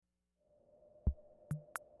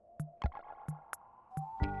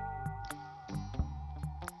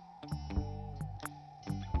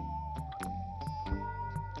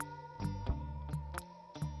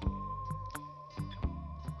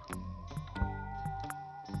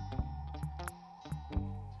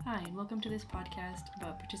Hi, and welcome to this podcast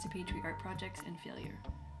about participatory art projects and failure.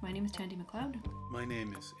 My name is Tandy McLeod. My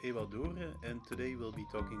name is Ewald Doore, and today we'll be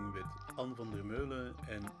talking with Anne van der Meulen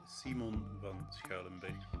and Simon van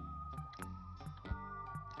Schuilenberg.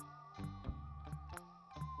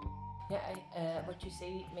 Yeah, what you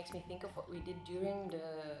say makes me think of what we did during the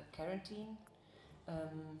quarantine.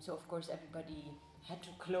 So of course everybody had to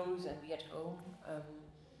close and be at home,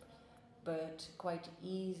 but quite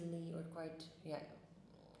easily or quite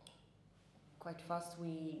fast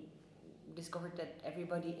we discovered that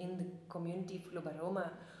everybody in the community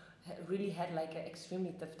Flobaroma really had like an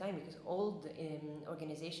extremely tough time, because all the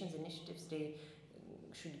organizations, initiatives they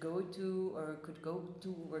should go to or could go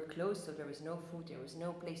to were closed. So there was no food, there was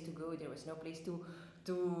no place to go, there was no place to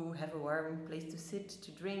have a warm place to sit,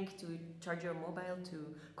 to drink, to charge your mobile, to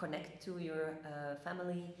connect to your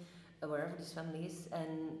family, wherever this family is.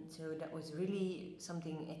 And so that was really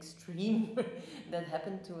something extreme that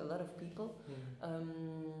happened to a lot of people.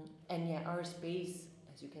 And yeah, our space,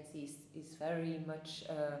 as you can see, is very much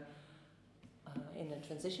in a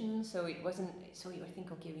transition. So it wasn't, so you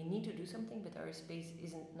think, okay, we need to do something, but our space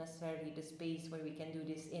isn't necessarily the space where we can do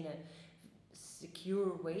this in a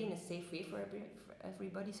secure way, in a safe way for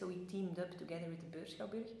everybody. So we teamed up together with the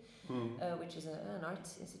Beurschouwburg, which is an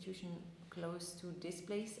arts institution close to this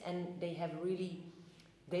place, and they have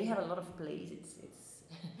a lot of place. It's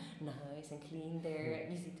nice and clean. They're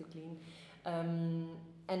easy to clean,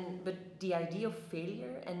 but the idea of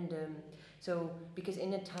failure, and so because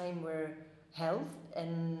in a time where health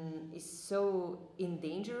and is so in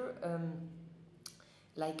danger,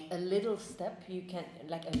 like a little step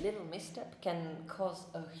like a little misstep can cause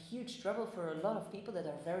a huge trouble for a lot of people that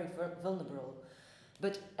are very vulnerable.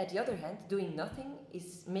 But at the other hand, doing nothing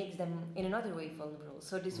makes them in another way vulnerable.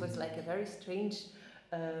 So this was like a very strange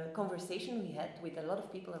conversation we had with a lot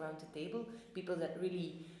of people around the table, people that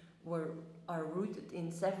really are rooted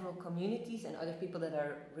in several communities, and other people that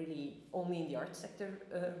are really only in the art sector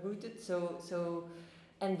rooted. So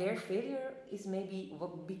and their failure is maybe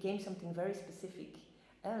what became something very specific.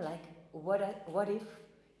 Like what if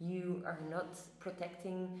you are not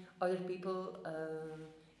protecting other people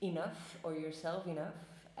enough, or yourself enough,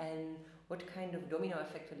 and what kind of domino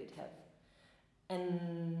effect will it have?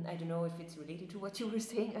 And I don't know if it's related to what you were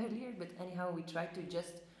saying earlier, but anyhow, we tried to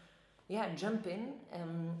just jump in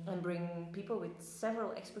and bring people with several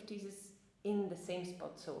expertises in the same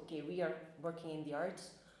spot. So okay, we are working in the arts,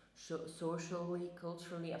 socially,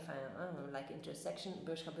 culturally, like intersection.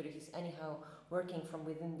 Beurschouwburg is anyhow working from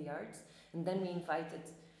within the arts, and then we invited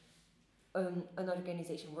an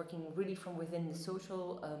organization working really from within the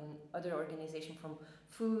social, other organization from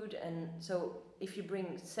food. And so if you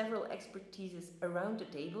bring several expertises around the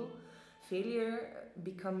table, failure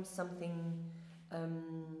becomes something,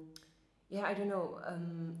 I don't know,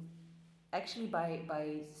 actually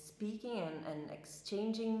by speaking and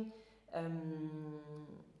exchanging,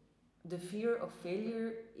 the fear of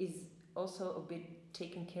failure is also a bit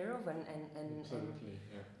taken care of and absolutely,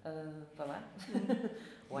 voila,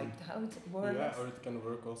 wiped out more or less. Or it can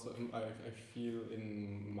work also. I feel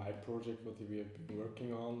in my project what we have been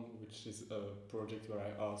working on, which is a project where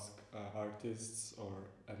I ask artists, or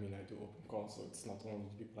I do open calls, so it's not only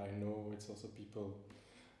people I know, it's also people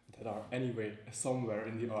that are anyway somewhere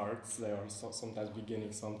in the arts. They are sometimes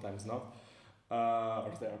beginning, sometimes not.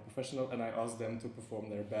 Or they are professional, and I ask them to perform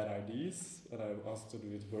their bad ideas, and I ask to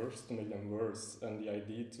do it worse, to make them worse. And the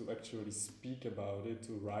idea to actually speak about it,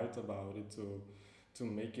 to write about it, to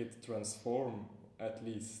make it transform, at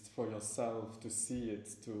least for yourself, to see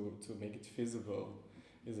it, to make it visible,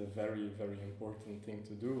 is a very, very important thing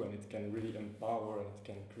to do, and it can really empower, and it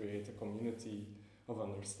can create a community of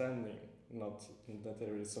understanding. Not that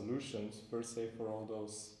there is solutions per se for all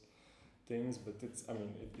those things, but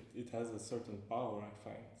it has a certain power, I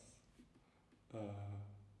find.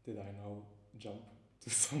 Did I now jump to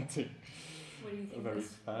something very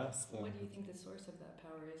fast? What do you think the source of that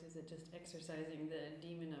power is? Is it just exercising the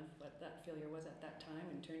demon of what that failure was at that time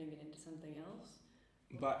and turning it into something else?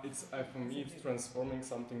 But for me, it's transforming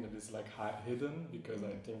something that is like hidden, because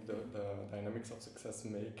I think the dynamics of success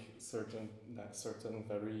make certain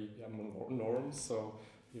very norms. So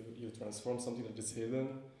you transform something that is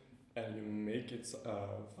hidden, and you make it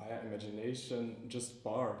via imagination just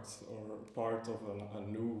part of a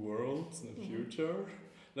new world in the future,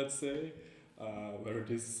 let's say, where it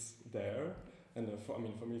is there. And for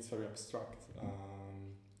me, it's very abstract.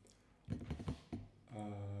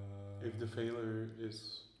 If the failure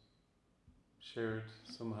is shared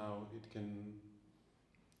somehow, it can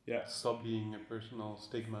yeah. stop being a personal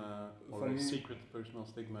stigma or For a me- secret personal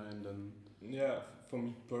stigma, and then Yeah, for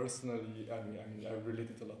me personally, I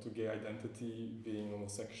related a lot to gay identity, being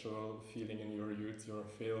homosexual, feeling in your youth you're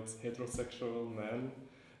a failed heterosexual man,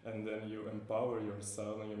 and then you empower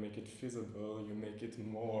yourself and you make it visible, you make it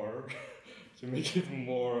more, you make it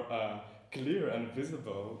more clear and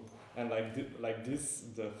visible, and like this,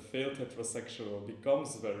 the failed heterosexual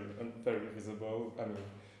becomes very visible. I mean,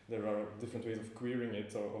 there are different ways of queering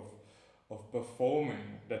it or of performing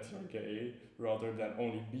that you're gay rather than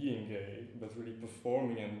only being gay, but really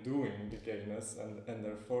performing and doing the gayness, and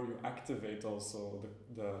therefore you activate also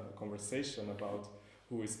the conversation about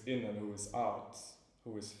who is in and who is out,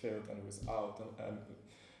 who is failed and who is out, and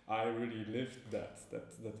I really lived that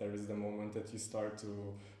there is the moment that you start to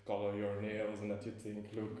color your nails and that you think,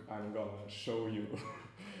 look, I'm gonna show you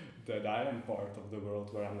that I am part of the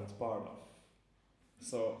world where I'm not part of.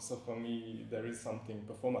 So for me, there is something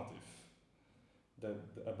performative that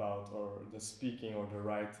about, or the speaking or the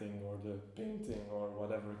writing or the painting or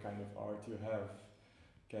whatever kind of art you have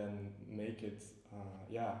can make it,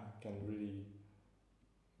 can really.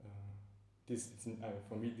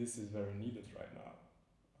 For me, this is very needed right now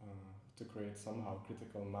to create somehow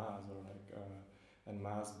critical mass or and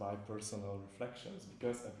mass by personal reflections,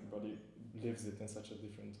 because everybody lives it in such a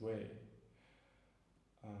different way.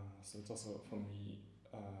 So it's also for me.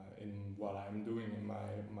 In what I'm doing in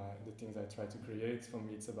the things I try to create, for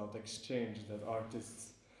me it's about exchange, that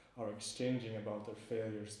artists are exchanging about their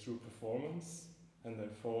failures through performance, and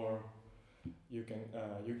therefore you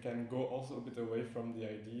can go also a bit away from the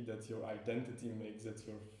idea that your identity makes that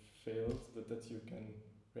you're failed, that you can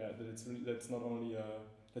that it's really, that's not only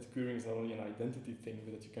that queering is not only an identity thing,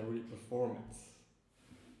 but that you can really perform it,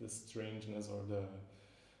 the strangeness or the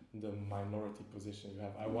minority position you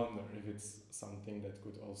have. I wonder if it's something that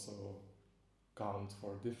could also count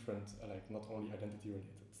for different, like not only identity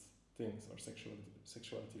related things or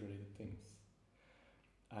sexuality related things.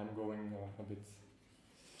 I'm going a bit.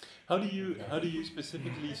 how do you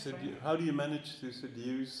specifically how do you manage to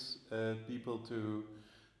seduce people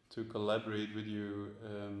to collaborate with you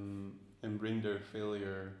and bring their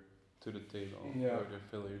failure to the table, or their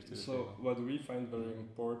failures to the So table? what we find very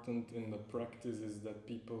important in the practice is that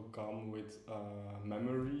people come with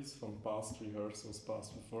memories from past rehearsals, past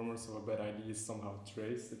performers, so a bad idea is somehow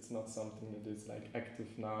traced. It's not something that is like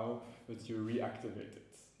active now, but you reactivate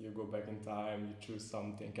it. You go back in time, you choose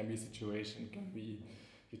something, it can be a situation, it can be,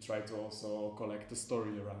 you try to also collect a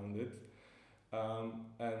story around it.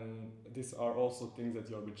 And these are also things that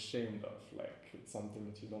you're a bit shamed of, like it's something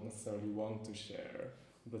that you don't necessarily want to share.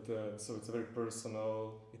 But so it's very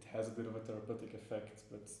personal. It has a bit of a therapeutic effect,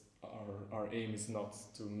 but our aim is not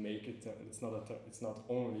to make it. It's not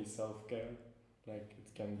only self-care, like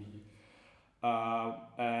it can be.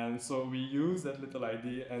 And so we use that little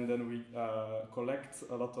idea, and then we collect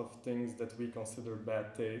a lot of things that we consider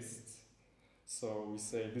bad taste. So we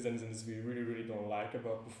say this and this we really don't like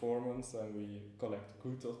about performance, and we collect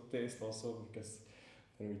good taste also, because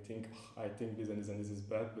then we think, I think this and this is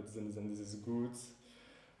bad, but this and this is good.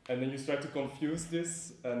 And then you try to confuse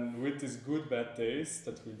this, and with this good bad taste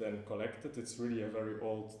that we then collected, it's really a very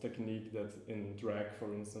old technique that in drag,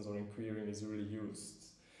 for instance, or in queering is really used.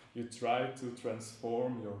 You try to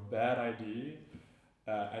transform your bad idea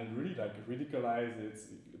and really like ridiculize it,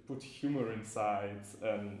 put humor inside,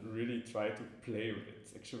 and really try to play with it.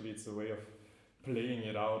 Actually, it's a way of playing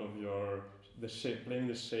it out of playing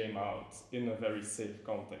the shame out in a very safe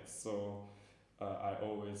context. So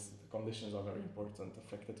the conditions are very important. The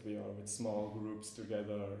fact that we are with small groups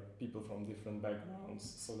together, people from different backgrounds,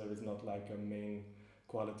 so there is not like a main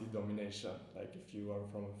quality domination. Like if you are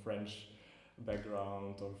from a French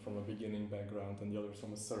background or from a beginning background, and the other is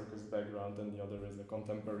from a circus background, and the other is a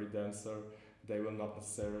contemporary dancer, they will not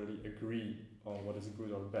necessarily agree on what is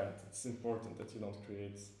good or bad. It's important that you don't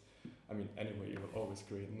create, anyway, you will always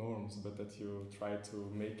create norms, but that you try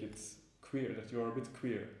to make it queer, that you are a bit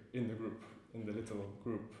queer in the group, in the little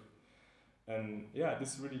group. And yeah,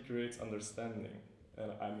 this really creates understanding.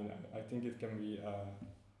 And I think it can be,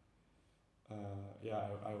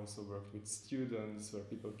 I also worked with students where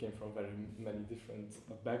people came from very many different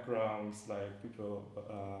backgrounds, like people,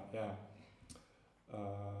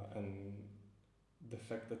 and the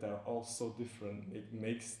fact that they're all so different, it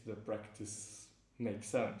makes the practice make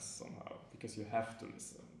sense somehow, because you have to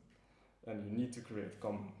listen. And you need to create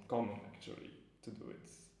common actually to do it.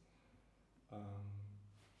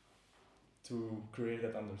 To create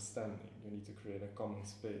that understanding, you need to create a common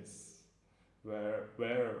space where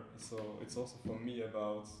so it's also for me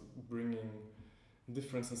about bringing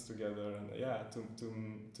differences together, and to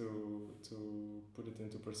put it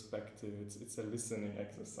into perspective. It's a listening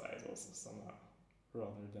exercise also somehow,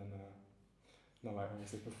 rather than now I always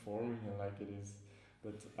say performing and like it is,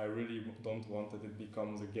 but I really don't want that it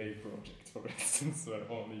becomes a gay project, for instance,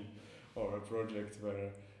 or a project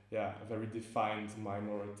where very defined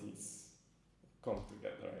minorities come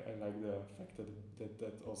together. I like the fact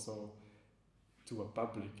that also to a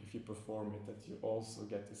public, if you perform it, that you also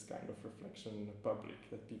get this kind of reflection in the public,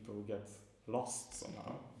 that people get lost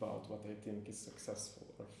somehow about what they think is successful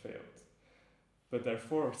or failed, but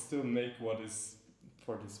therefore still make what is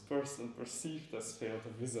for this person perceived as failed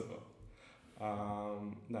visible.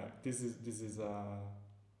 Now this is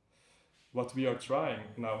what we are trying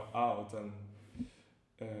now out, and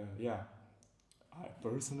I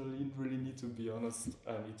personally really need to be honest.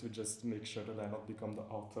 I need to just make sure that I not become the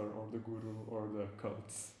author or the guru or the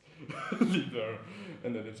cult leader,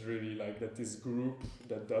 and that it's really like that this group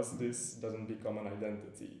that does this doesn't become an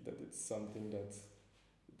identity. That it's something that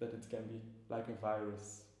it can be like a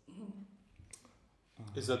virus.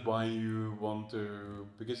 Is that why you want to?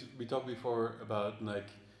 Because we talked before about like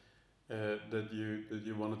that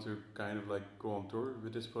you wanted to kind of like go on tour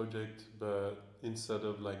with this project, but instead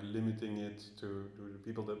of like limiting it to the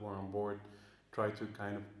people that were on board, try to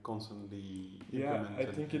kind of constantly implement. I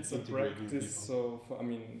think it's a integrate new practice. people. So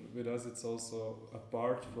with us, it's also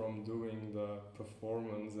apart from doing the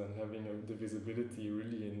performance and having the visibility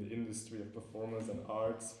really in the industry of performance and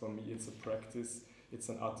arts. For me, it's a practice. It's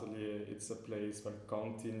an atelier. It's a place where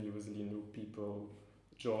continuously new people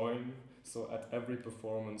join. So at every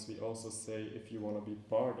performance, we also say, if you want to be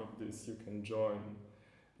part of this, you can join.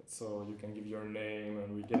 So you can give your name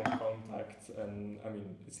and we get in contact, and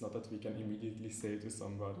it's not that we can immediately say to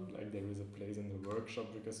somebody like there is a place in the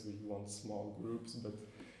workshop, because we want small groups, but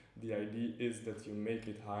the idea is that you make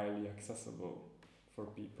it highly accessible for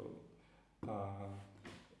people.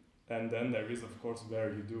 And then there is of course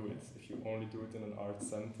where you do it. If you only do it in an art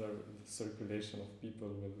center, the circulation of people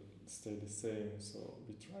will stay the same, so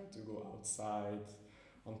we try to go outside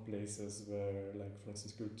on places where, like for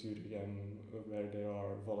instance, Kulturhjem, where there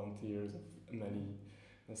are volunteers of many,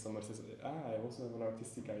 and someone says, I also have an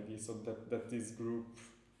artistic idea, so that this group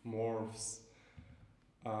morphs,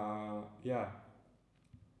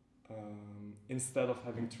 instead of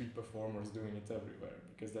having 3 performers doing it everywhere,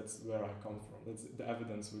 because that's where I come from. That's, the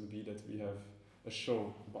evidence would be that we have a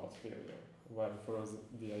show about failure, while for us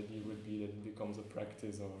the idea would be that it becomes a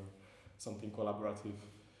practice or something collaborative.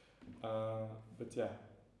 But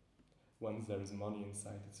once there is money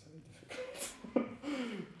inside, it's very difficult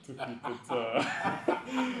to keep it.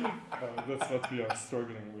 That's what we are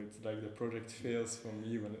struggling with. Like the project fails for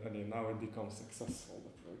me and now it becomes successful.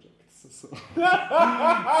 The project. So we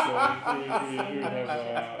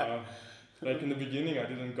have. Like in the beginning, I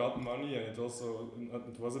didn't got money, and it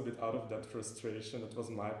was a bit out of that frustration. That was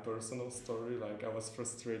my personal story. Like I was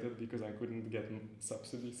frustrated because I couldn't get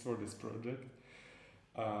subsidies for this project.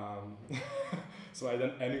 So I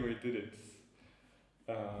then anyway did it,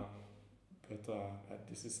 but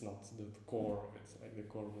this is not the core of it. Like the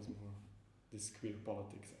core was more this queer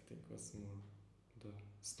politics. I think was more the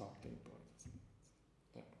starting point.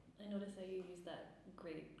 Yeah. I noticed that you used that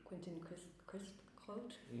great Quentin Crisp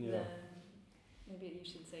quote. Yeah. Maybe you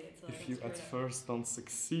should say it. So If you at first don't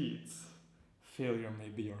succeed, failure may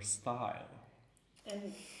be your style.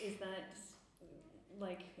 And is that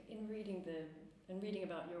like in reading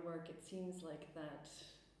about your work, it seems like that.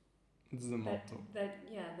 It's the motto. That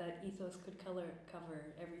ethos could cover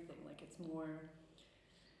everything. Like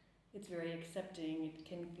it's very accepting. It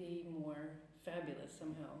can be more fabulous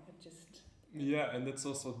somehow. It just. Yeah, and that's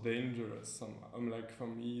also dangerous somehow. Like for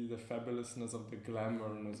me, the fabulousness of the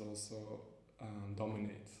glamourness also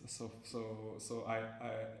dominates. So I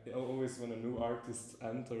always, when a new artist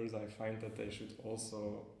enters, I find that they should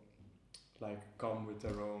also like come with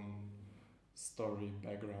their own story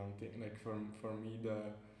background thing. Like for me,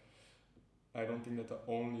 I don't think that the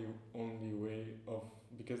only way of,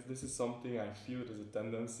 because this is something I feel there's a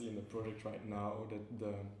tendency in the project right now, that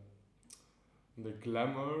the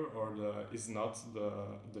glamour or is not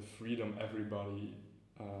the freedom everybody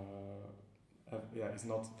it's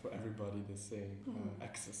not for everybody the same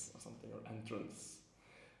access or something, or entrance.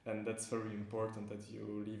 And that's very important, that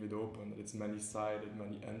you leave it open, that it's many-sided,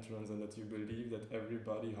 many entrance, and that you believe that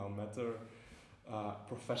everybody, how matter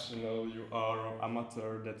professional you are or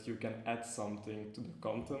amateur, that you can add something to the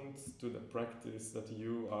content, to the practice, that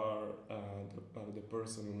you are the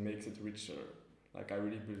person who makes it richer. Like I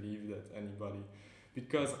really believe that anybody,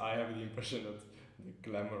 because I have the impression that the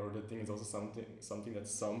glamour or the thing is also something that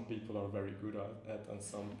some people are very good at and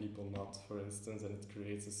some people not, for instance, and it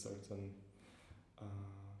creates a certain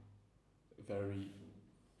very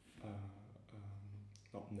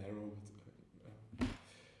not narrow, but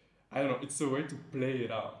I don't know, it's a way to play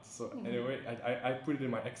it out. So anyway, I put it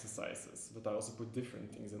in my exercises, but I also put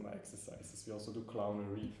different things in my exercises. We also do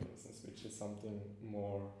clownery, for instance, which is something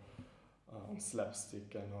more on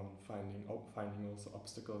slapstick and on finding also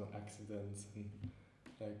obstacles and accidents and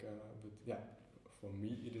like. But yeah, for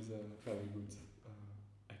me it is a very good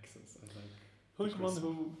exercise. I like. Who's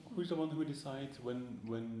the one who decides when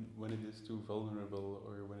it is too vulnerable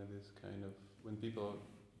or when it is kind of when people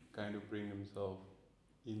kind of bring themselves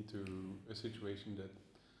into a situation that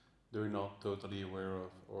they're not totally aware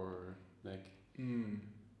of, or like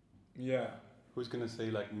yeah, who's gonna say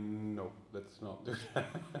like no, let's not do that?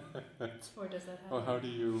 Or does that happen? Or how do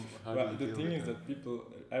you well, the deal thing with is that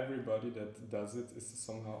everybody that does it is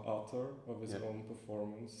somehow author of his Yeah. own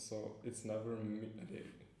performance, so it's never me.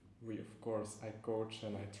 We of course I coach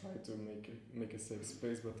and I try to make a safe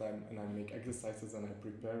space, but I make exercises and I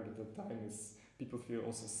prepare that the time is people feel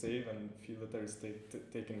also safe and feel that there is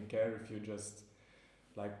taken care if you just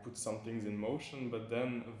like put some things in motion, but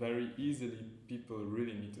then very easily people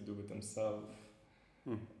really need to do it themselves.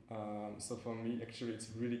 So for me, actually, it's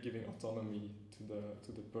really giving autonomy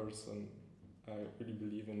to the person. I really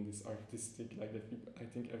believe in this artistic, like that. I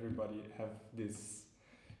think everybody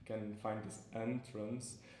can find this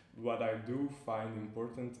entrance. What I do find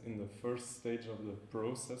important in the first stage of the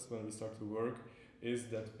process when we start to work is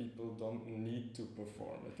that people don't need to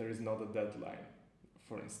perform. That there is not a deadline.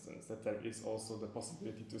 For instance, that there is also the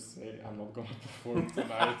possibility to say I'm not gonna perform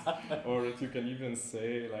tonight, or that you can even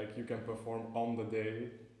say like you can perform on the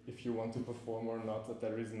day if you want to perform or not. That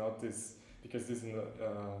there is not this, because this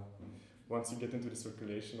once you get into the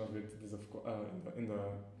circulation of it, this of course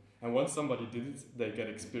and once somebody did it, they get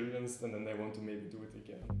experienced and then they want to maybe do it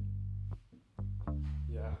again.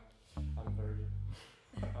 Yeah, I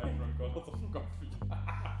drank a lot of coffee.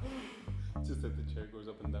 Just that the chair goes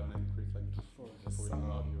up and down and creates like For the for the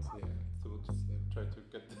sound, audio. yeah. So we'll just try to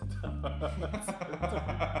get that down.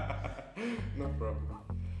 No problem.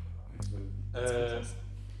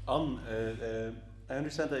 I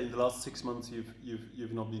understand that in the last 6 months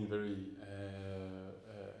you've not been very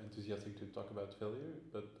enthusiastic to talk about failure,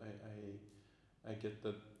 but I get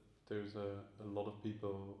that there's a lot of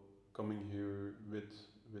people coming here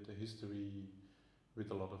with a history,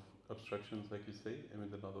 with a lot of obstructions, like you say, and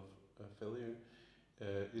with a lot of failure.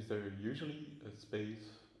 Is there usually a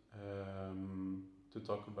space to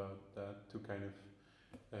talk about that, to kind of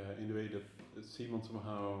in a way that Simon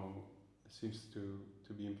somehow seems to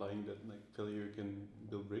be implying that like failure can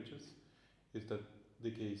build bridges? Is that the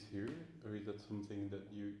case here, or is that something that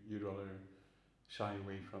you'd rather shy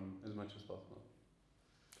away from as much as possible?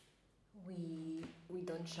 We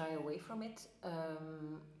don't shy away from it,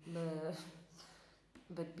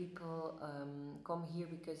 but people come here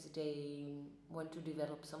because they want to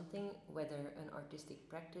develop something, whether an artistic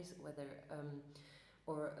practice, whether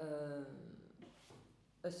or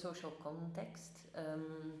a social context,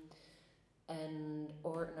 and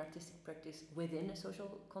or an artistic practice within a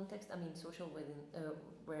social context. I mean, social within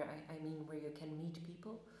where I mean where you can meet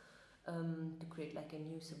people to create like a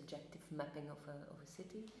new subjective mapping of a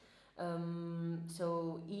city.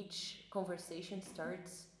 So each conversation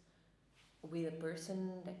starts with a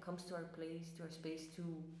person that comes to our place, to our space,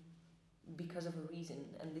 because of a reason,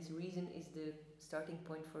 and this reason is the starting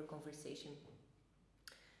point for a conversation.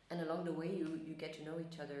 And along the way, you get to know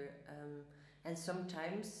each other, and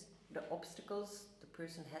sometimes the obstacles the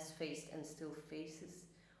person has faced and still faces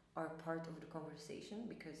are part of the conversation,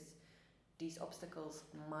 because these obstacles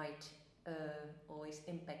might always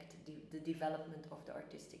impact the development of the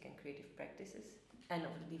artistic and creative practices and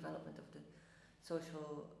of the development of the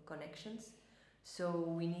social connections. So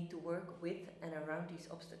we need to work with and around these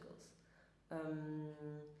obstacles.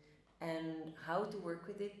 And how to work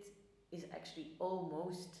with it is actually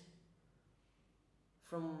almost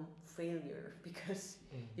from failure, because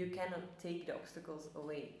you cannot take the obstacles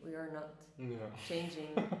away. We are not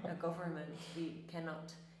changing a government. We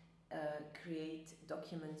cannot create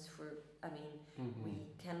documents for, we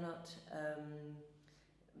cannot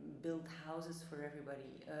build houses for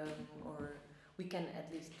everybody, or we can at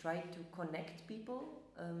least try to connect people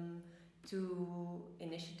to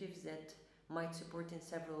initiatives that might support in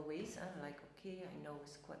several ways. Like, okay, I know a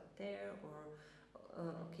squad there, or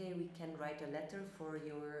okay, we can write a letter for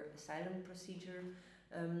your asylum procedure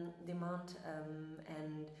demand.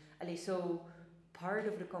 And so part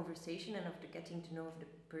of the conversation and of the getting to know of the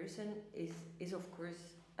person is of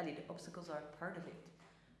course the obstacles are part of it,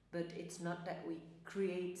 but it's not that we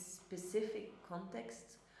create specific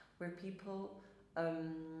contexts where people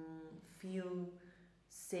feel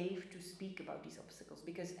safe to speak about these obstacles,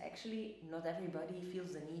 because actually not everybody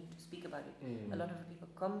feels the need to speak about it. A lot of people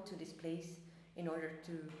come to this place in order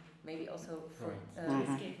to maybe also for Right.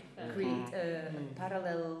 Escape. create a Mhm.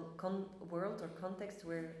 parallel world or context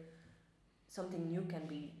where something new can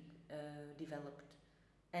be developed.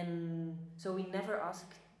 And so we never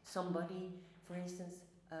ask somebody, for instance,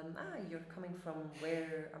 you're coming from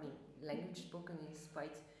where? I mean, language spoken is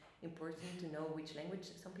quite important to know which language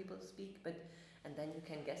some people speak, but and then you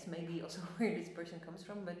can guess maybe also where this person comes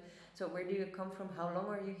from. But so where do you come from? How long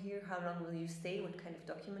are you here? How long will you stay? What kind of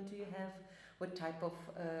document do you have? What type of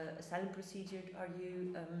asylum procedure are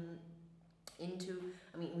you into?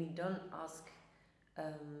 I mean, we don't ask,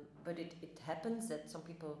 but it happens that some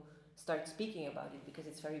people start speaking about it because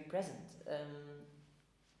it's very present.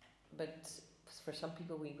 But for some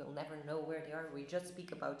people, we will never know where they are. We just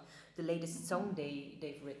speak about the latest song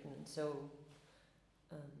they've written. So,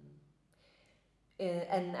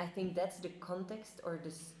 and I think that's the context or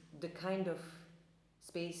the kind of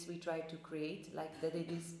space we try to create, like that it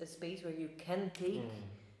is a space where you can take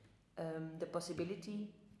the possibility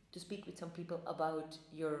to speak with some people about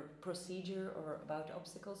your procedure or about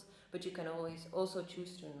obstacles, but you can always also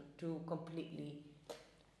choose to completely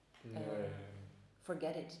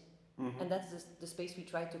forget it. Mhm. And that's the space we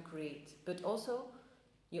try to create. But also,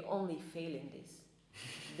 you only fail in this.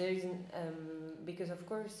 There's because of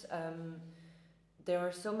course there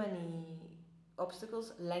are so many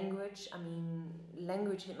obstacles. Language. I mean,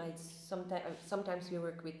 language. It might sometimes we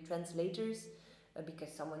work with translators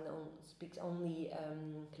because someone speaks only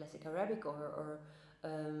classic Arabic or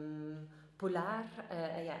Polar.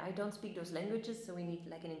 Yeah, I don't speak those languages, so we need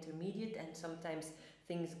like an intermediate. And sometimes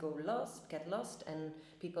things get lost, and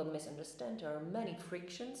people misunderstand. There are many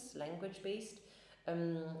frictions, language based.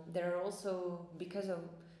 There are also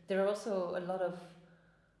a lot of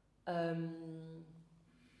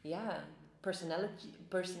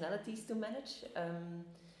personalities to manage,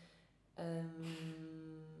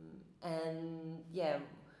 and yeah,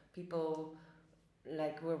 people,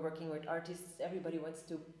 like we're working with artists, everybody wants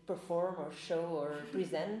to perform or show or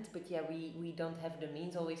present, but yeah, we don't have the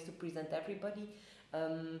means always to present everybody.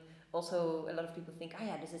 Also, a lot of people think,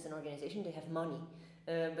 this is an organization, they have money.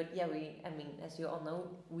 But yeah, as you all know,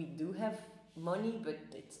 we do have money, but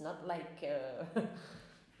it's not like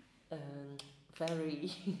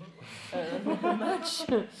very much.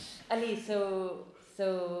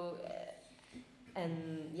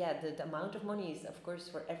 And yeah, the amount of money is of course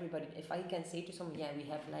for everybody. If I can say to someone, we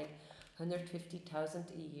have like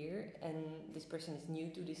 150,000 a year, and this person is new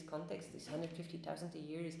to this context, this 150,000 a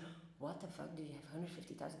year is, what the fuck, do you have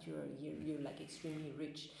 150,000 euro a year? You're like extremely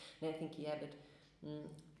rich. And I think, but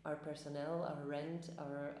our personnel, our rent,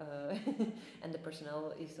 our and the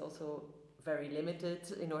personnel is also very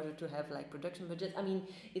limited in order to have like production budget. I mean,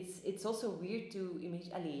 it's also weird to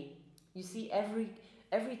imagine. You see, every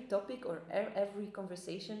topic or every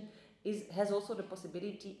conversation has also the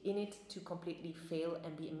possibility in it to completely fail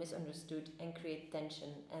and be misunderstood and create tension.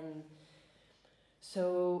 And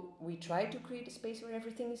so we try to create a space where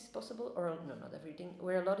everything is possible, or no, not everything,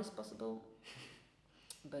 where a lot is possible,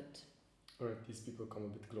 but or at least people come a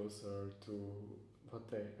bit closer to what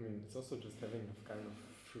they. I mean, it's also just having a kind of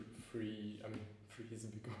free. I mean, free is a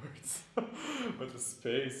big word, but a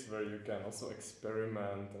space where you can also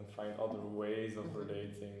experiment and find other ways of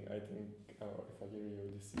relating. I think if I hear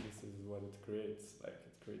you, this is what it creates. Like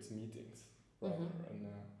it creates meetings, and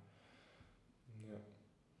yeah.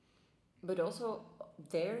 But also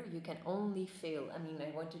there you can only fail. I mean, I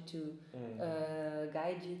wanted to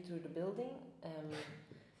guide you through the building,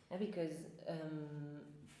 because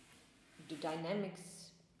the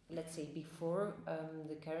dynamics, let's say before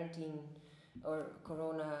the quarantine or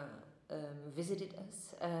Corona visited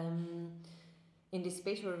us, in this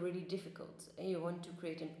space were really difficult. And you want to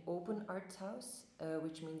create an open arts house,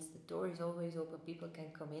 which means the door is always open, people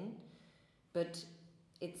can come in, but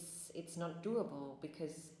it's not doable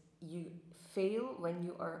because you fail when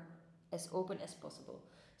you are as open as possible.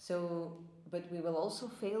 So, but we will also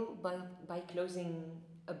fail by closing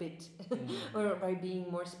a bit or by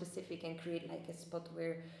being more specific and create like a spot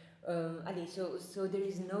where so there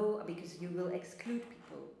is no, because you will exclude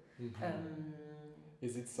people.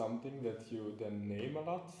 Is it something that you then name a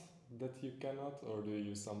lot that you cannot, or do you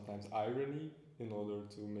use sometimes irony in order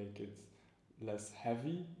to make it less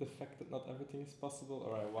heavy, the fact that not everything is possible?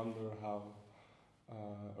 Or I wonder how,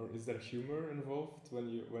 or is there humor involved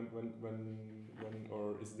when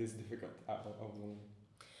or is this difficult?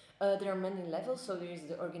 There are many levels. So there is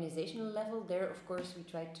the organizational level. There, of course, we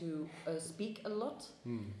try to speak a lot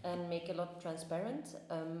and make a lot transparent.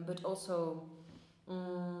 But also,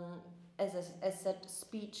 as said,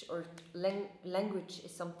 speech or language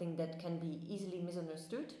is something that can be easily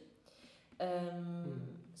misunderstood.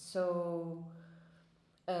 So,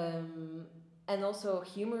 and also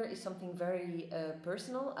humor is something very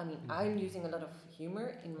personal. I mean, I'm using a lot of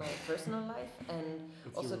humor in my personal life, and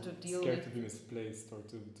But also you're to deal scared with. to be misplaced or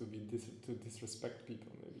to disrespect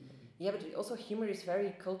people, maybe. Yeah, but also humor is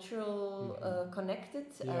very cultural connected,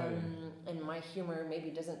 Yeah, and my humor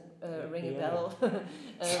maybe doesn't ring a Yeah. bell.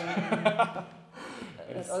 I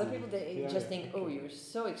But other see. people they Yeah, just yeah, think, oh, okay. you're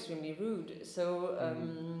so extremely rude. So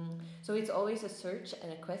so it's always a search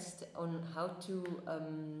and a quest on how to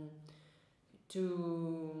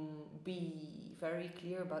be very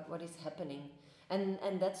clear about what is happening.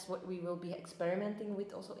 And that's what we will be experimenting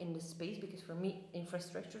with also in the space, because for me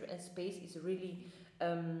infrastructure and space is really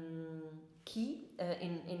key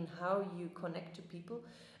in how you connect to people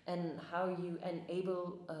and how you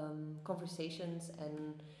enable conversations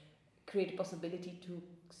and create a possibility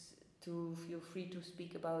to feel free to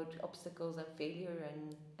speak about obstacles and failure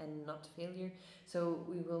and not failure. So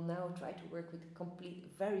we will now try to work with complete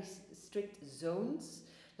very strict zones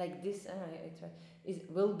like this. It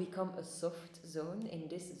will become a soft zone. In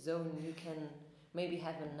this zone you can maybe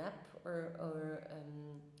have a nap or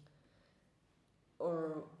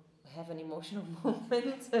have an emotional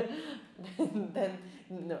moment. then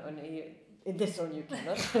no, in this zone you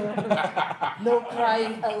cannot. No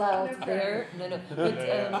crying allowed No there. No. But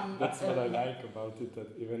That's what I like about it,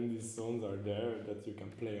 that even these zones are there, that you can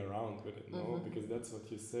play around with it, no? Because that's what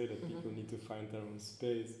you say, that people need to find their own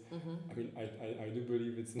space. I mean, I do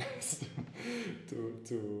believe it's nice to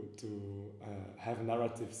have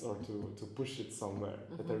narratives or to push it somewhere,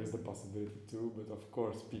 that there is the possibility to, but of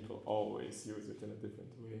course people always use it in a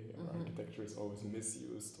different way, and architecture is always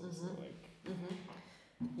misused also, like.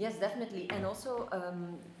 Yes, definitely, and also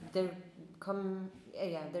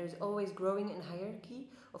there's always growing in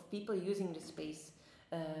hierarchy of people using the space.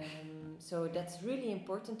 So that's really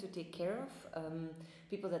important to take care of.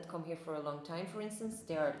 People that come here for a long time, for instance,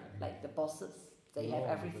 they are like the bosses. They have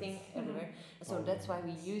everything everywhere, and so that's why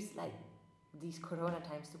we use like these Corona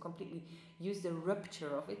times to completely use the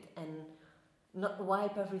rupture of it and not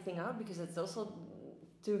wipe everything out, because it's also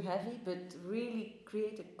too heavy, but really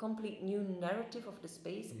create a complete new narrative of the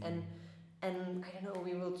space. And I don't know,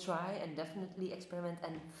 we will try and definitely experiment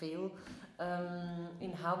and fail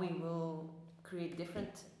in how we will create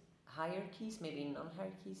different hierarchies, maybe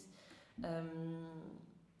non-hierarchies,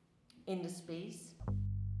 in the space.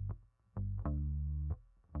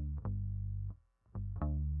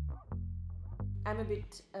 I'm a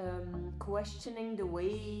bit questioning the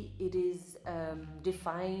way it is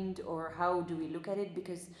defined, or how do we look at it,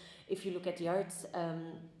 because if you look at the arts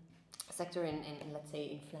sector in let's say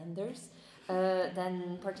in Flanders,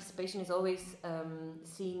 then participation is always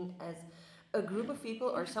seen as a group of people,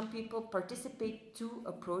 or some people participate to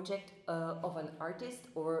a project of an artist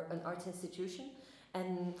or an arts institution.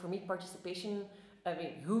 And for me, participation, I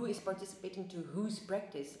mean, who is participating to whose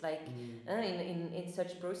practice? Like in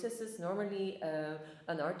such processes, normally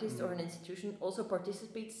an artist or an institution also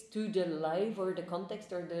participates to the life or the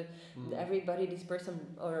context or the everybody this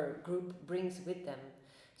person or group brings with them.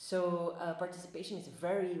 So participation is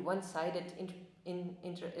very one-sided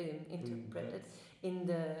interpreted in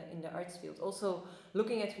the arts field. Also,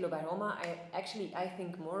 looking at Globaroma, I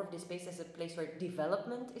think more of this space as a place where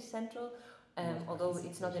development is central. Although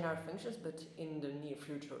it's not in our functions, but in the near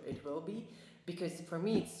future it will be, because for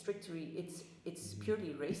me it's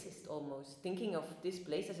purely racist almost, thinking of this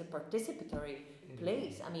place as a participatory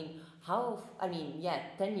place. I mean,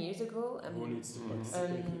 10 years ago, who needs to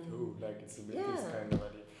participate with who? Like, it's a bit this kind of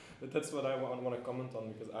idea. But that's what I want to comment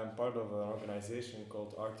on, because I'm part of an organization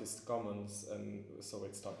called Artist Commons, and so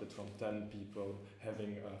it started from 10 people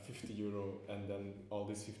having €50, and then all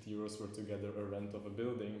these €50 were together a rent of a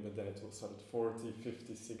building, but then it was started 40,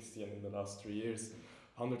 50, 60, and in the last 3 years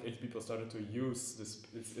 180 people started to use this.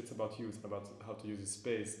 It's about use, about how to use the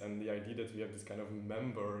space, and the idea that we have this kind of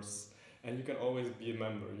members, and you can always be a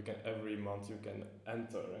member. You can, every month you can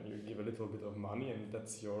enter and you give a little bit of money, and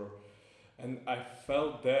that's your. And I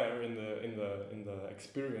felt there in the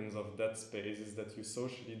experience of that space is that you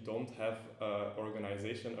socially don't have an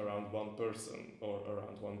organization around one person or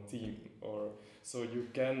around one team, or so you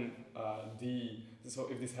can so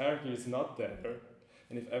if this hierarchy is not there,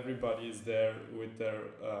 And if everybody is there with their,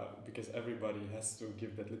 because everybody has to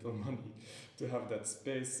give that little money to have that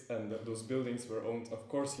space, and those buildings were owned, of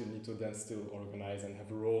course you need to then still organize and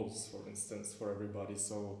have roles, for instance, for everybody,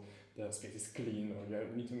 so the space is clean, or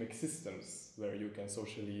you need to make systems where you can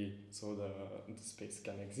socially, so the space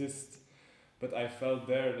can exist. But I felt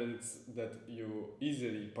there that you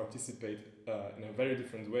easily participate in a very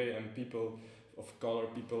different way, and people of color,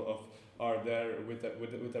 are there with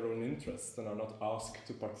their own interests and are not asked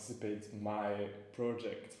to participate in my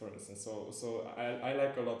project, for instance. So I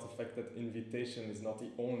like a lot the fact that invitation is not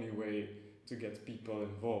the only way to get people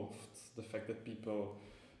involved. The fact that people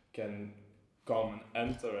can come and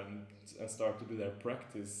enter and start to do their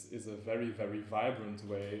practice is a very, very vibrant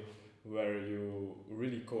way where you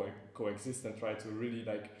really coexist and try to really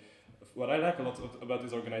like. What I like a lot about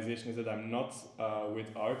this organization is that I'm not with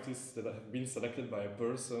artists that have been selected by a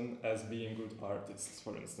person as being good artists,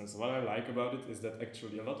 for instance. What I like about it is that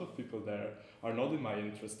actually a lot of people there are not in my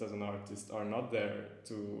interest as an artist, are not there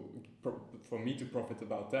for me to profit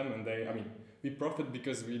about them, and we profit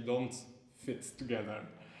because we don't fit together.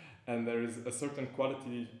 And there is a certain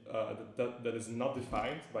quality that is not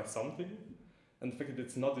defined by something, and the fact that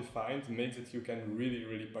it's not defined makes it you can really,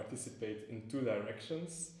 really participate in two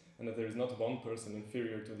directions, and that there is not one person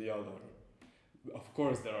inferior to the other. Of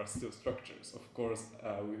course, there are still structures. Of course,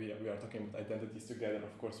 we are talking about identities together.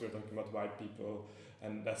 Of course, we are talking about white people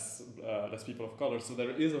and less people of color. So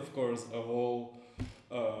there is, of course, a whole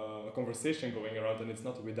conversation going around, and it's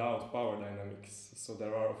not without power dynamics. So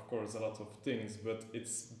there are, of course, a lot of things, but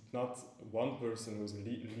it's not one person who's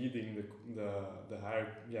leading the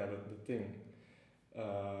hierarchy, the thing.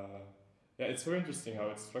 It's very interesting how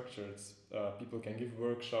it's structured. People can give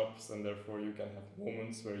workshops, and therefore you can have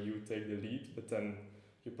moments where you take the lead, but then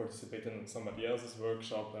you participate in somebody else's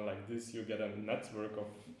workshop, and like this you get a network of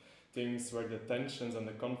things where the tensions and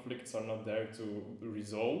the conflicts are not there to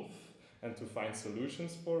resolve and to find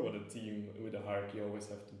solutions for, what a team with a hierarchy always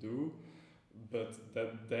have to do, but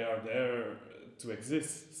that they are there to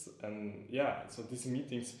exist. And so this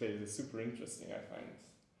meeting space is super interesting, I find.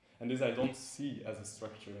 And this I don't see as a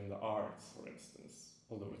structure in the arts, for instance,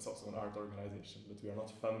 although it's also an art organization, but we are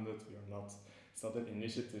not funded, it's not an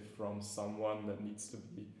initiative from someone that needs to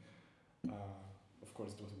be, of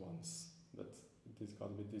course it was once, but this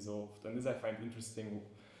got a bit dissolved. And this I find interesting,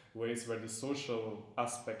 ways where the social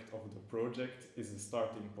aspect of the project is a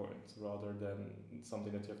starting point rather than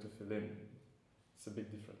something that you have to fill in. It's a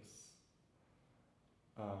big difference.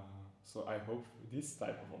 So I hope this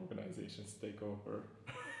type of organizations take over.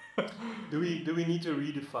 Do we need to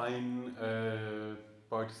redefine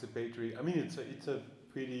participatory? I mean, it's a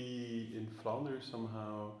pretty, in Flanders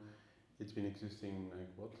somehow it's been existing like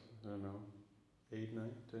what, I don't know, 8,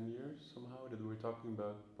 9, 10 years somehow that we're talking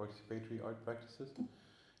about participatory art practices.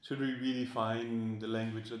 Should we redefine the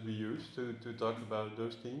language that we use to talk about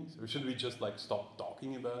those things, or should we just like stop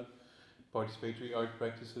talking about participatory art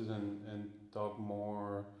practices and talk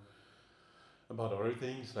more about other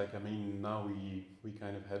things? Like, I mean, now we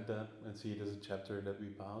kind of had that and see it as a chapter that we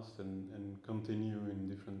passed and continue in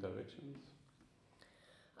different directions.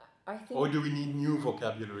 I think. Or do we need new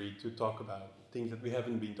vocabulary to talk about things that we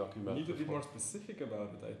haven't been talking about You need to be before? more specific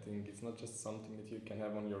about it, I think. It's not just something that you can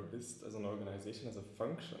have on your list as an organization, as a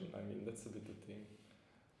function. I mean, that's a bit the thing.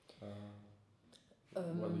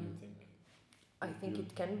 What do you think? I think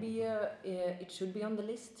it can be, it should be on the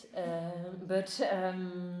list, but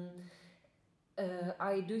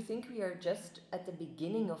I do think we are just at the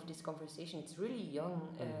beginning of this conversation. It's really young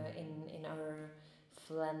in our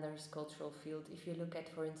Flanders cultural field. If you look at,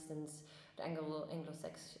 for instance, the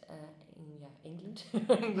Anglo-Saxon England,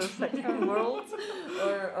 Anglo-Saxon world,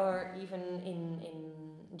 or even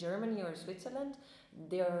in Germany or Switzerland,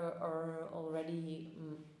 they are already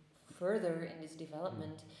further in this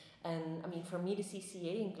development. And I mean, for me, the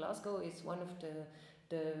CCA in Glasgow is one of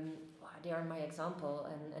they are my example,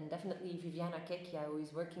 and definitely Viviana Kekia, who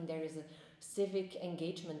is working there, is a civic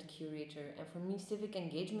engagement curator. And for me, civic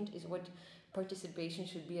engagement is what participation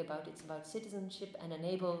should be about. It's about citizenship and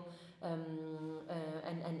enable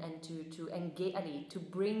and to engage, to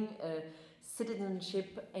bring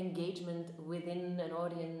citizenship engagement within an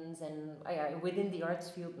audience and within the arts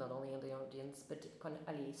field, not only in the audience, but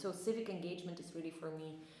so civic engagement is really for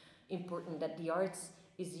me important, that the arts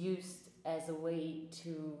is used as a way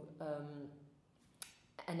to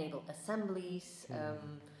enable assemblies,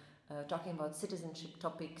 talking about citizenship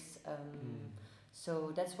topics.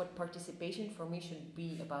 So that's what participation for me should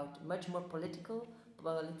be about, much more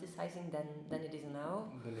politicizing than it is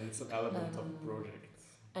now. Then it's an element of the project.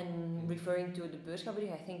 And referring to the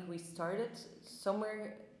Beursgalerij, I think we started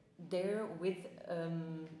somewhere there with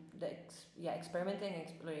experimenting and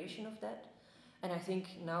exploration of that. And I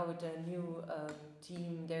think now with the new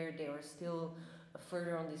team there, they are still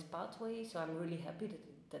further on this pathway. So I'm really happy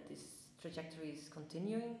that this trajectory is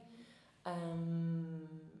continuing.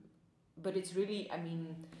 But it's really, I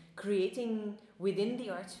mean, creating within the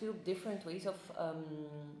arts field different ways of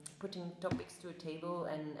putting topics to a table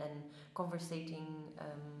and conversating,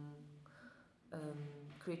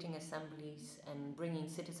 creating assemblies and bringing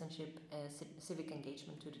citizenship, civic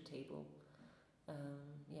engagement to the table.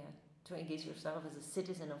 To engage yourself as a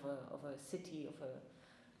citizen of a city, of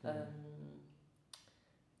a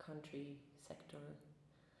country, sector.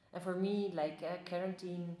 And for me, like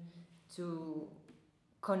quarantine, to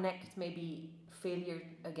connect maybe failure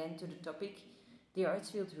again to the topic, the arts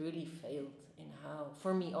field really failed in how,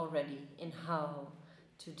 for me already, in how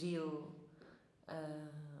to deal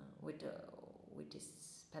with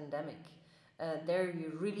this pandemic. There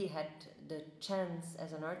you really had the chance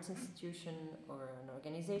as an arts institution or an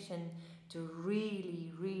organization to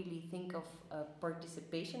really think of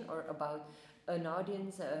participation or about an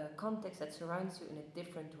audience, a context that surrounds you in a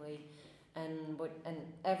different way. And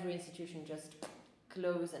every institution just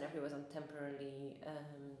closed and everyone was on temporarily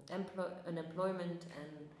unemployment,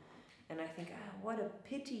 and I think what a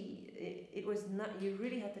pity. It was not, you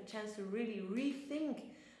really had the chance to really rethink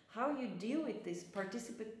how you deal with this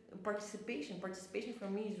participation. Participation for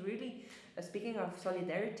me is really speaking of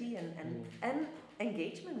solidarity and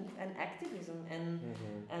engagement and activism, and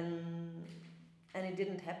it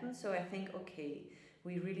didn't happen. So I think, okay,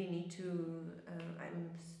 we really need to.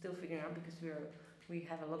 I'm still figuring out because we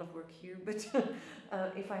have a lot of work here. But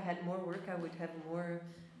if I had more work, I would have more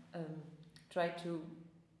try to,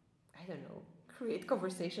 I don't know, create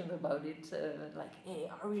conversation about it. Like, hey,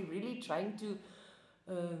 are we really trying to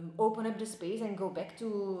open up the space and go back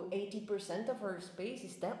to 80% of our space?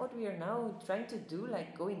 Is that what we are now trying to do?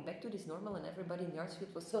 Like going back to this normal, and everybody in the arts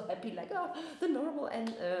field was so happy, like, oh, the normal,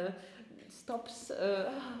 and stops.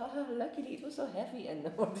 Luckily, it was so heavy.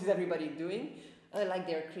 And what is everybody doing? Like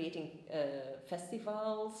they're creating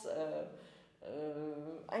festivals.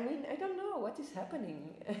 I mean, I don't know what is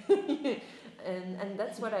happening. and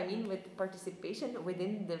that's what I mean with participation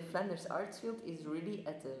within the Flanders arts field is really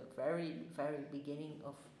at the very, very beginning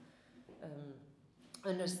of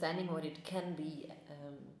understanding what it can be.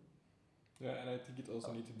 And I think it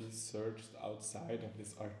also needs to be searched outside of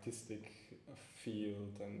this artistic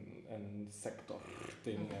field and sector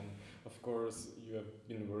thing. And of course, you have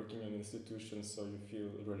been working in institutions, so you feel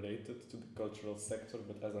related to the cultural sector.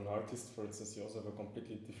 But as an artist, for instance, you also have a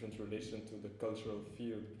completely different relation to the cultural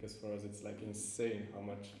field, because for us, it's like insane how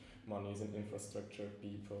much money is in infrastructure,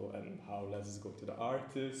 people, and how less go to the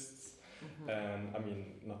artists. And I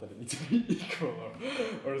mean, not that it needs to be equal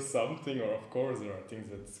or something, or of course there are things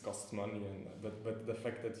that cost money, but the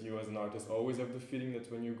fact that you as an artist always have the feeling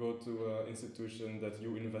that when you go to an institution that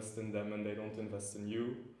you invest in them and they don't invest in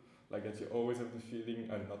you, like that you always have the feeling,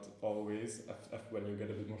 and not always, when you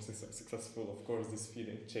get a bit more successful, of course this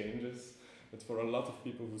feeling changes, but for a lot of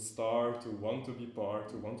people who start, who want to be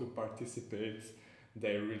part, who want to participate,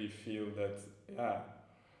 they really feel that,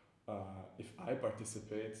 if I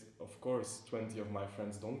participate, of course 20 of my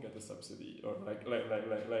friends don't get a subsidy, or like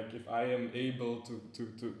if I am able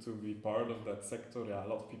to be part of that sector, a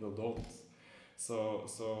lot of people don't.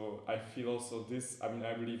 So I feel also this, I mean,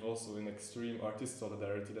 I believe also in extreme artist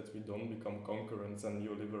solidarity, that we don't become concurrents and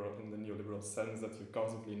neoliberal in the neoliberal sense, that you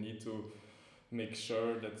constantly need to make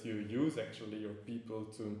sure that you use actually your people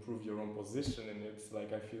to improve your own position. And it's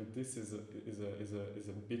like, I feel this is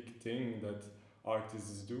a big thing that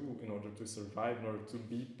artists do in order to survive, in order to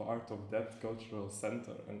be part of that cultural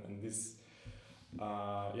center, and this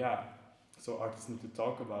so artists need to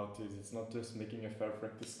talk about it. It's not just making a fair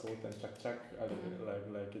practice code and check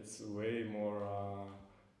like it's way more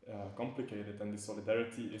complicated, and the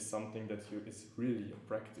solidarity is something that is really a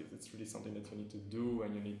practice. It's really something that you need to do,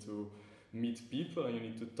 and you need to meet people, and you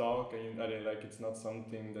need to talk, and like it's not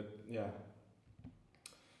something that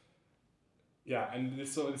and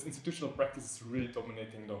this institutional practice is really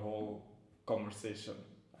dominating the whole conversation,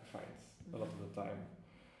 I find, a lot of the time.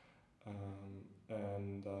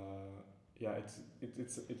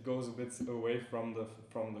 It goes a bit away from the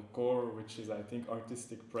core, which is, I think,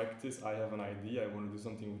 artistic practice. I have an idea, I want to do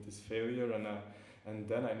something with this failure, and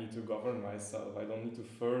then I need to govern myself. I don't need to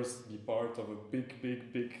first be part of a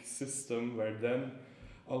big system where then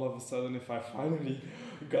all of a sudden, if I finally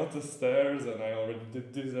got the stairs and I already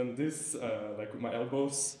did this and this, like with my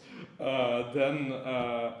elbows, then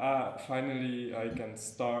finally I can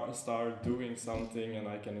start doing something, and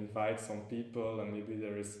I can invite some people, and maybe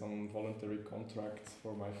there is some voluntary contract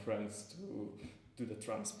for my friends to do the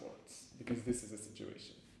transport, because this is the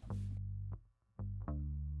situation.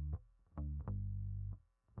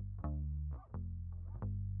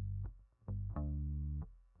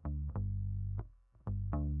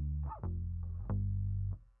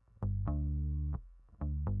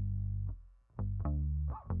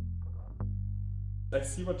 I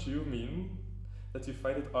see what you mean, that you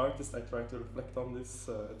find it artist. I try to reflect on this,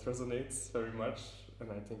 it resonates very much, and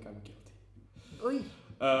I think I'm guilty. Oei.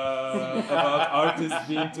 About artists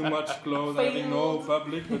being too much close and having no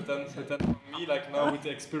public, but then for me, like now with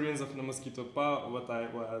the experience of No Mosquito Pas,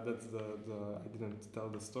 that's I didn't tell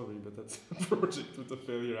the story, but that's the project with the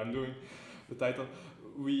failure I'm doing. The title,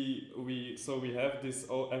 we have this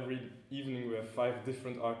every evening we have 5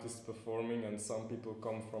 different artists performing, and some people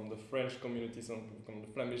come from the French community, some people come from the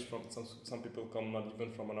Flemish, some people come not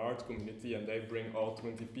even from an art community, and they bring all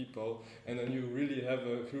 20 people, and then you really have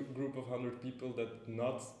a group of 100 people that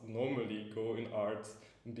not normally go in art,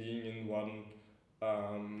 being in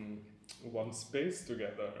one space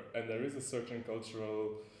together, and there is a certain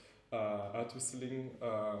cultural uitwisseling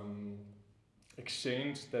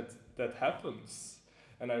exchange that happens.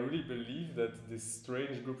 And I really believe that this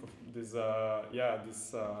strange group of this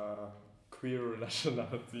queer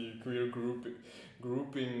relationality, queer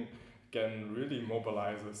grouping can really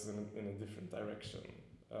mobilize us in a different direction.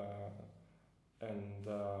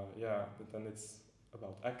 But then it's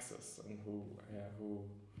about access and who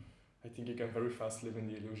I think you can very fast live in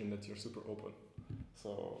the illusion that you're super open.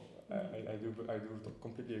 So I do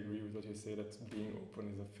completely agree with what you say, that being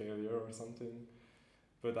open is a failure or something.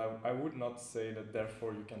 But I would not say that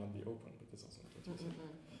therefore you cannot be open, but that's also what you say.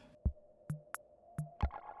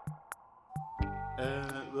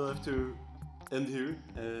 We'll have to end here.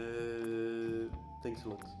 Thanks a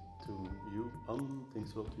lot to you, Anne.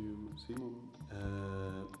 Thanks a lot to you, Simon.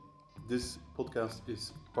 This podcast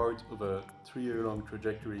is part of a 3-year-long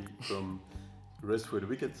trajectory from Rest for the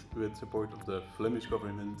Wicked, with support of the Flemish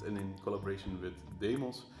government and in collaboration with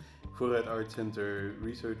Demos, Vooruit Art Center,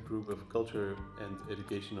 Research Group of Culture and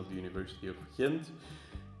Education of the University of Ghent.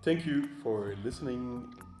 Thank you for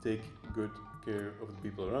listening. Take good care of the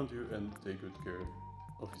people around you and take good care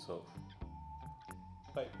of yourself.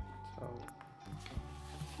 Bye. Ciao.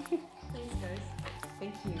 Thanks, guys.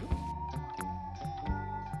 Thank you.